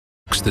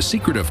Flavors, the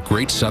secret of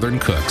great Southern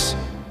cooks.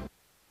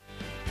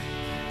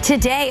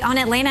 Today on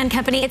Atlanta &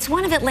 Company, it's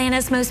one of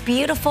Atlanta's most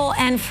beautiful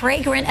and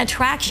fragrant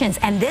attractions.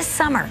 And this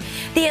summer,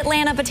 the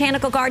Atlanta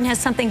Botanical Garden has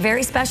something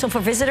very special for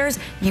visitors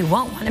you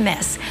won't want to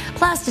miss.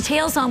 Plus,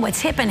 details on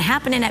what's hip and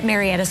happening at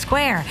Marietta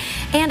Square.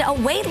 And a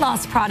weight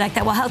loss product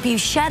that will help you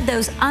shed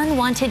those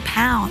unwanted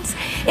pounds.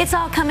 It's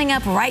all coming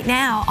up right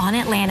now on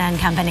Atlanta &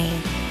 Company.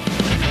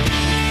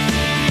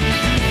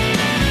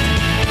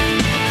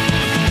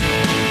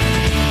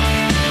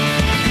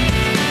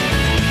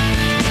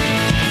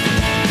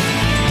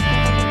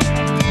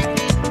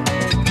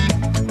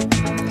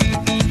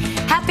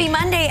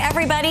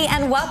 Everybody,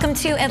 and welcome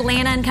to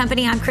Atlanta &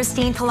 Company. I'm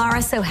Christine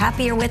Pilara. So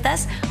happy you're with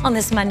us on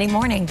this Monday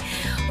morning.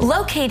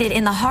 Located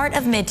in the heart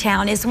of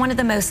Midtown is one of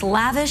the most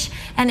lavish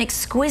and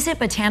exquisite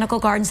botanical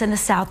gardens in the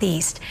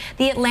Southeast.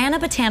 The Atlanta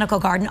Botanical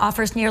Garden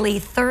offers nearly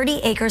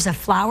 30 acres of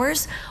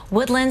flowers,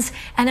 woodlands,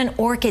 and an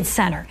orchid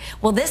center.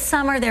 Well, this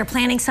summer they're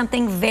planning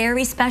something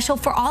very special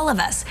for all of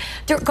us.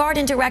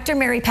 Garden Director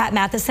Mary Pat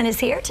Mathison is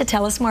here to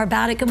tell us more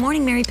about it. Good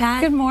morning, Mary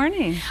Pat. Good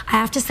morning. I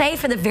have to say,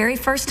 for the very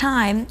first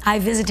time, I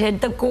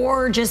visited the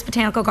gorgeous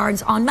botanical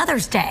gardens on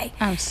Mother's Day.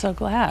 I'm so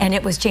glad. And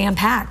it was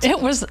jam-packed. It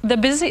was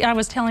I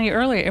was telling you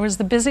earlier, it was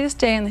the busiest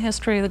day in the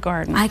history of the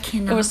garden. I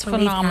cannot It was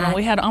phenomenal. That.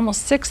 We had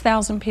almost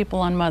 6,000 people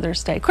on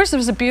Mother's Day. Of course, it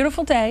was a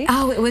beautiful day.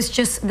 Oh, it was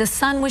just, the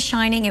sun was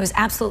shining. It was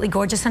absolutely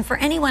gorgeous. And for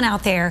anyone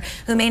out there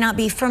who may not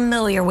be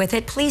familiar with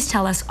it, please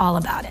tell us all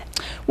about it.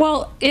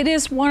 Well, it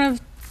is one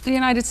of the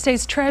United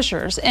States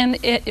treasures, and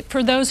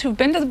for those who've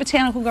been to the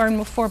Botanical Garden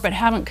before but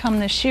haven't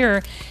come this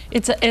year,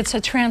 it's a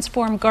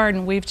transformed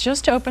garden. We've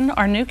just opened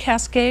our new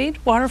Cascade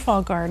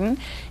Waterfall Garden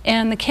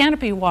and the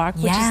Canopy Walk,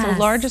 which is the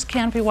largest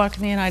canopy walk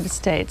in the United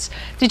States.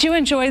 Did you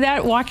enjoy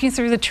that, walking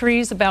through the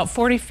trees about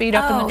 40 feet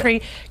up in the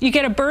tree? You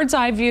get a bird's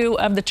eye view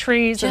of the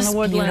trees and the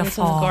woodlands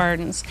and the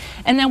gardens.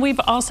 And then we've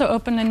also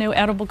opened a new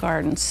edible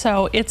garden,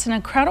 so it's an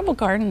incredible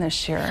garden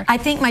this year. I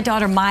think my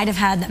daughter might have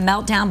had the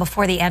meltdown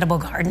before the edible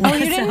garden. Oh,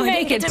 you didn't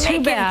make it.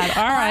 Too bad.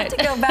 All right. I'll have to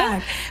go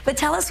back. But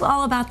tell us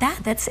all about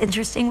that. That's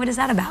interesting. What is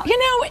that about? You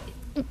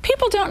know,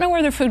 people don't know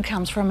where their food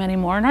comes from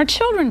anymore, and our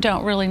children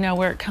don't really know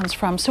where it comes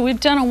from. So we've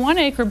done a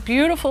 1-acre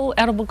beautiful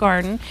edible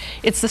garden.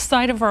 It's the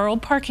site of our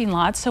old parking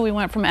lot, so we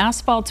went from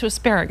asphalt to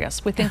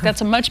asparagus. We think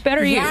that's a much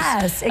better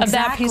use of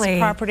that piece of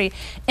property.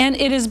 And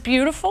it is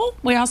beautiful.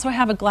 We also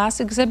have a glass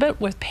exhibit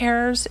with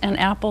pears and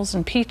apples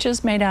and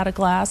peaches made out of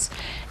glass.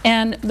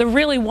 And the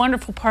really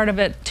wonderful part of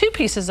it, two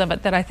pieces of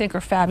it that I think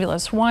are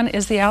fabulous. One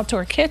is the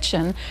outdoor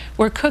kitchen.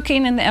 We're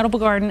cooking in the edible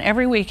garden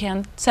every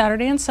weekend,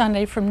 Saturday and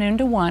Sunday from noon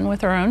to 1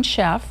 with our own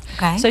chef.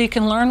 So you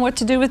can learn what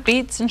to do with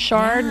beets and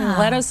chard and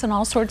lettuce and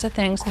all sorts of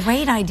things.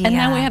 Great idea. And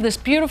then we have this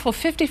beautiful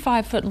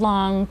 55-foot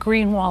long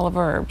green wall of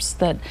herbs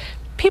that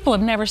people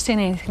have never seen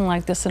anything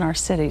like this in our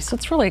city, so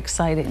it's really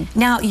exciting.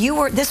 Now,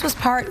 was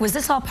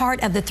this all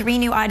part of the 3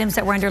 new items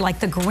that were under like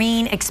the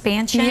green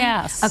expansion?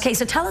 Yes. Okay,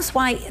 so tell us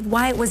why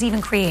it was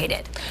even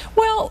created.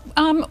 Well,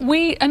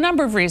 a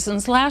number of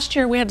reasons. Last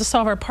year we had to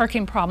solve our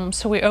parking problem,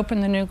 so we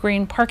opened the new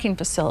green parking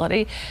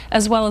facility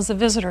as well as the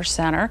visitor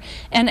center.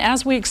 And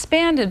as we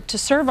expanded to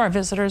serve our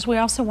visitors, we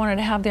also wanted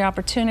to have the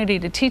opportunity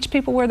to teach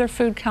people where their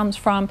food comes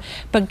from,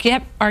 but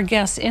get our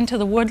guests into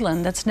the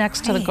woodland that's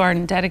next to the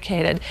garden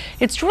dedicated.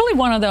 It's really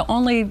one of the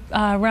only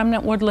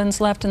remnant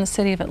woodlands left in the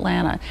city of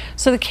Atlanta.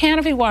 So the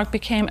Canopy Walk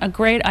became a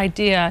great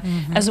idea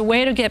as a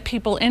way to get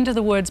people into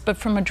the woods, but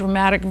from a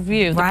dramatic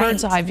view, the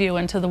bird's eye view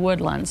into the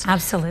woodlands.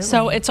 Absolutely.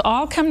 So it's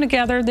all come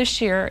together this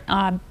year.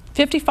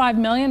 $55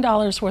 million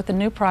worth of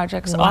new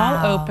projects,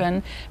 all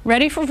open,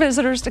 ready for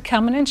visitors to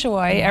come and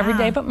enjoy every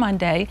day but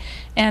Monday.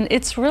 And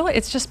it's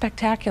just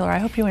spectacular. I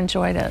hope you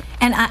enjoyed it.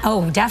 And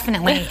oh,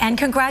 definitely. And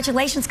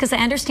congratulations, because I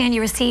understand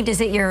you received,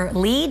 is it your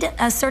LEED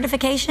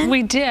certification?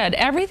 We did.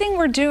 Everything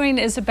we're doing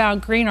is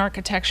about green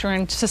architecture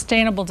and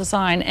sustainable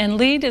design. And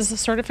LEED is a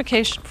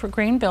certification for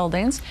green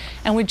buildings.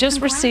 And we just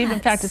received,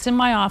 in fact, it's in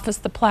my office,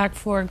 the plaque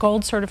for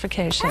gold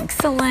certification.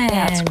 Excellent.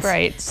 That's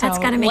great. So that's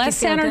gotta make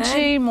less you feel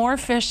energy, good. More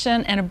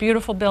efficient, and a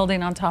beautiful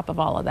building on top of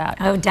all of that.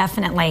 Oh,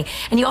 definitely.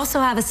 And you also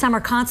have a summer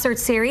concert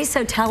series,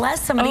 so tell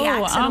us some of the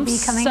acts that will be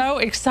coming. I'm so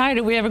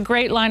excited. We have a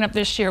great lineup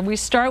this year. We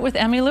start with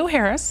Emmylou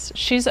Harris.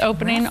 She's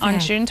opening on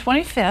June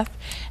 25th.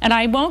 And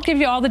I won't give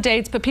you all the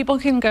dates, but people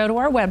can go to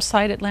our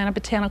website,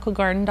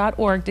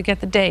 atlantabotanicalgarden.org, to get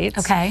the dates.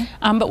 Okay.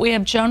 But we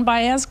have Joan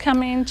Baez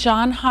coming,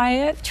 John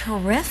Hyatt.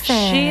 Terrific.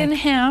 She and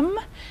Him,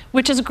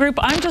 which is a group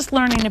I'm just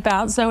learning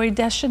about, Zoe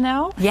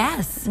Deschanel.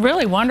 Yes.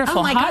 Really wonderful.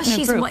 Oh my gosh,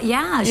 she's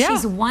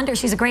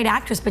she's a great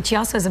actress, but she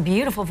also has a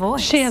beautiful voice.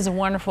 She has a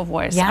wonderful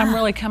voice. Yeah. I'm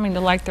really coming to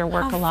like their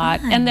work a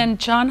lot. Fun. And then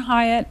John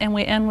Hyatt, and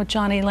we end with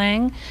Johnny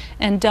Lang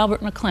and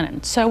Delbert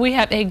McLennan. So we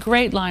have a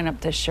great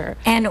lineup this year.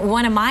 And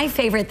one of my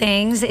favorite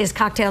things is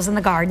Cocktails in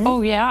the Garden.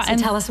 Oh yeah. So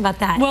tell us about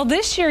that. Well,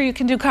 this year you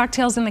can do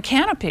cocktails in the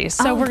canopy.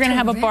 So we're going to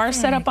have a bar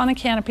set up on the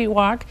Canopy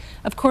Walk.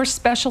 Of course,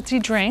 specialty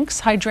drinks,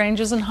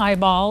 hydrangeas and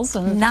highballs,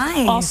 and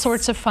all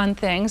sorts of fun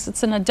things.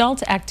 It's an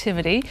adult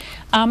activity,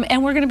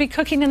 and we're going to be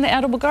cooking in the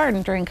edible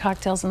garden during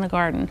Cocktails in the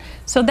Garden.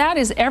 So that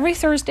is every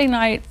Thursday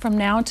night from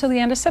now until the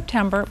end of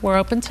September. We're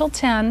open till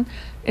 10.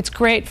 It's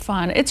great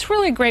fun. It's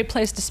really a great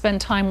place to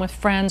spend time with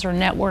friends or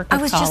network with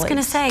colleagues. I was just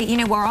going to say, you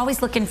know, we're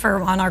always looking for,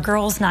 on our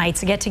girls' nights,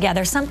 to get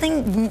together,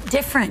 something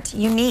different,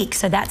 unique.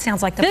 So that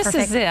sounds like the perfect.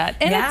 This is it.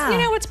 And it's, you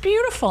know, it's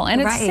beautiful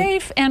and it's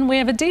safe. And we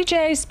have a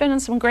DJ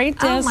spinning some great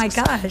discs. Oh my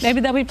gosh.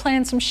 Maybe they'll be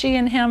playing some She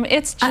and Him.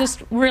 It's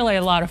just really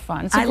a lot of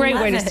fun. It's a great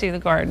way to see the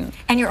garden.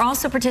 And you're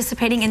also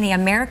participating in the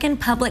American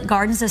Public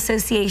Gardens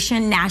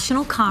Association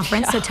National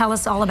Conference. So tell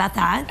us all about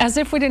that. As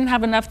if we didn't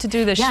have enough to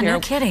do this year. Yeah, no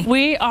kidding.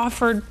 We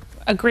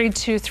agreed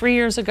to 3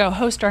 years ago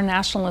host our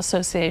national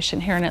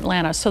association here in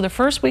Atlanta. So the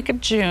first week of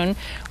June,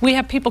 we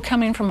have people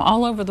coming from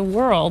all over the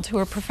world who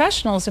are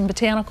professionals in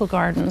botanical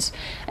gardens,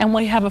 and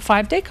we have a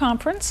 5-day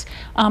conference.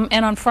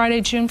 And on Friday,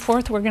 June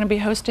 4th, we're going to be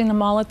hosting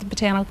them all at the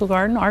Botanical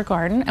Garden, our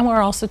garden, and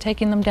we're also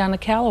taking them down to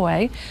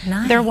Callaway.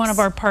 Nice. They're one of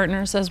our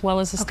partners, as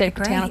well as the State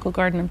Botanical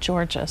Garden of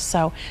Georgia.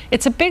 So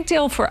it's a big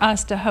deal for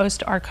us to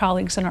host our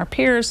colleagues and our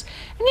peers.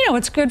 And you know,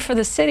 it's good for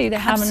the city to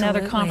have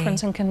another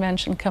conference and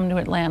convention come to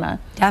Atlanta.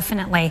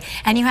 Definitely.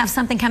 And you have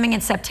something coming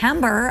in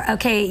September.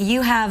 Okay,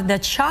 you have the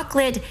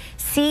Chocolate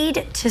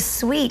Seed to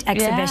Sweet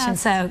exhibition.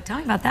 Yes. So tell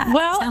me about that.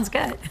 Well, sounds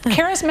good.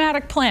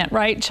 Charismatic plant,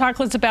 right?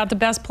 Chocolate's about the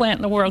best plant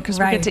in the world because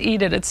we get to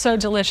eat it. It's so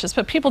delicious,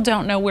 but people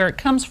don't know where it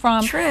comes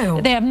from. True.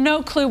 They have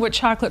no clue what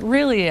chocolate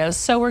really is.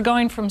 So we're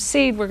going from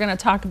seed. We're going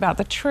to talk about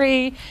the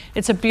tree.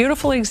 It's a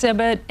beautiful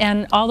exhibit,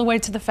 and all the way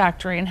to the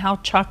factory and how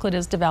chocolate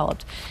is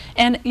developed.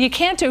 And you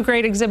can't do a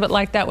great exhibit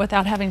like that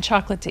without having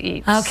chocolate to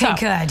eat. Okay, so,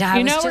 good.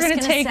 You know we're going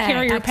to take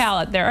care of your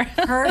palate there.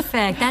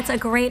 Perfect. That's a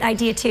great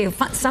idea too.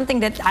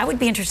 Something that I would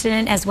be interested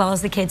in, as well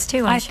as the kids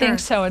too, I'm sure. I think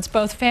so. It's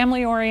both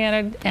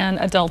family-oriented and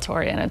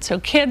adult-oriented. So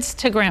kids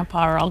to grandpa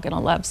are all going to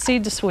love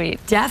Seed to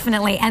Sweet.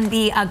 Definitely. And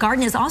the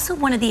garden is also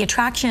one of the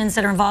attractions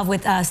that are involved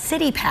with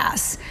City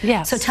Pass.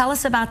 Yes. So tell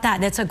us about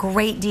that. That's a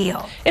great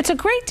deal. It's a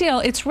great deal.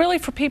 It's really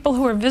for people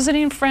who are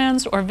visiting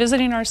friends or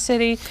visiting our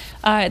city.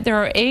 There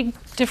are 8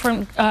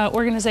 different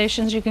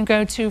organizations you can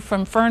go to,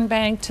 from Fern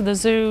Bank to the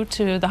zoo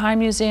to the High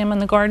Museum,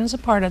 and the garden's a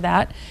part of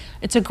that.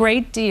 It's a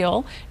great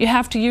deal. You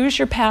have to use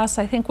your pass,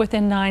 I think,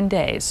 within 9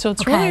 days. So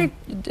it's really,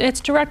 it's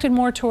directed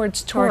more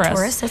towards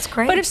tourists. That's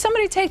great. But if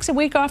somebody takes a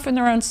week off in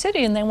their own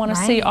city and they want to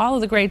see all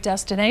of the great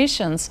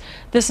destinations,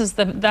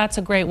 that's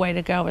a great way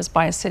to go, is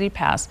buy a city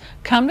pass.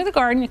 Come to the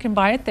garden, you can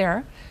buy it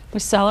there. We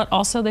sell it.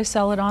 Also, they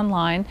sell it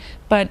online.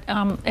 But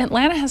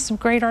Atlanta has some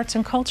great arts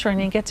and culture, and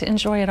you get to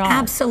enjoy it all.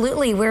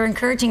 Absolutely. We're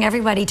encouraging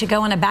everybody to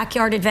go on a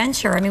backyard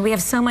adventure. I mean, we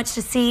have so much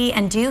to see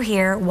and do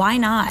here. Why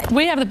not?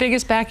 We have the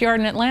biggest backyard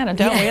in Atlanta,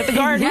 don't we, at the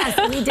garden? Yes,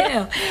 we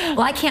do.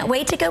 Well, I can't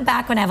wait to go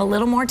back when I have a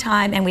little more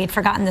time, and we had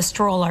forgotten the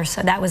stroller,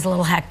 so that was a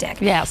little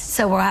hectic. Yes.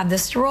 So we'll have the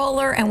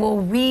stroller, and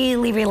we'll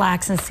really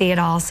relax and see it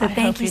all. So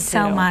thank you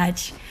so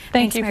much.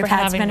 Thanks you for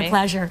having me. It's been a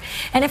pleasure.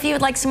 And if you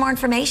would like some more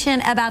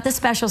information about the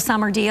special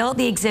summer deal,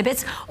 the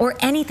exhibits, or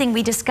anything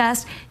we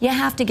discussed, you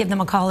have to give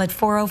them a call at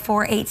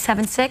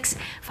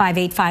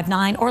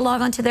 404-876-5859 or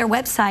log on to their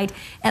website,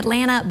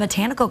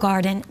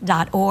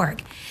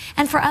 atlantabotanicalgarden.org.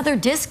 And for other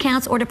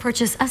discounts or to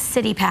purchase a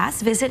City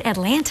Pass, visit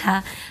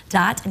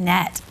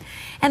atlanta.net.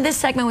 And this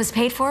segment was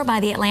paid for by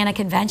the Atlanta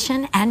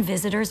Convention and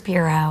Visitors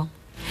Bureau.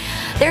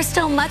 There's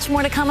still much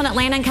more to come on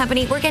Atlanta &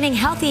 Company. We're getting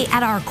healthy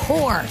at our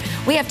core.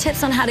 We have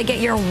tips on how to get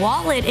your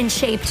wallet in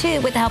shape,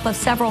 too, with the help of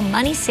several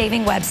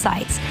money-saving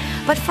websites.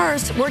 But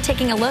first, we're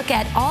taking a look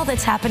at all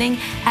that's happening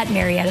at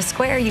Marietta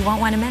Square. You won't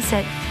want to miss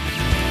it.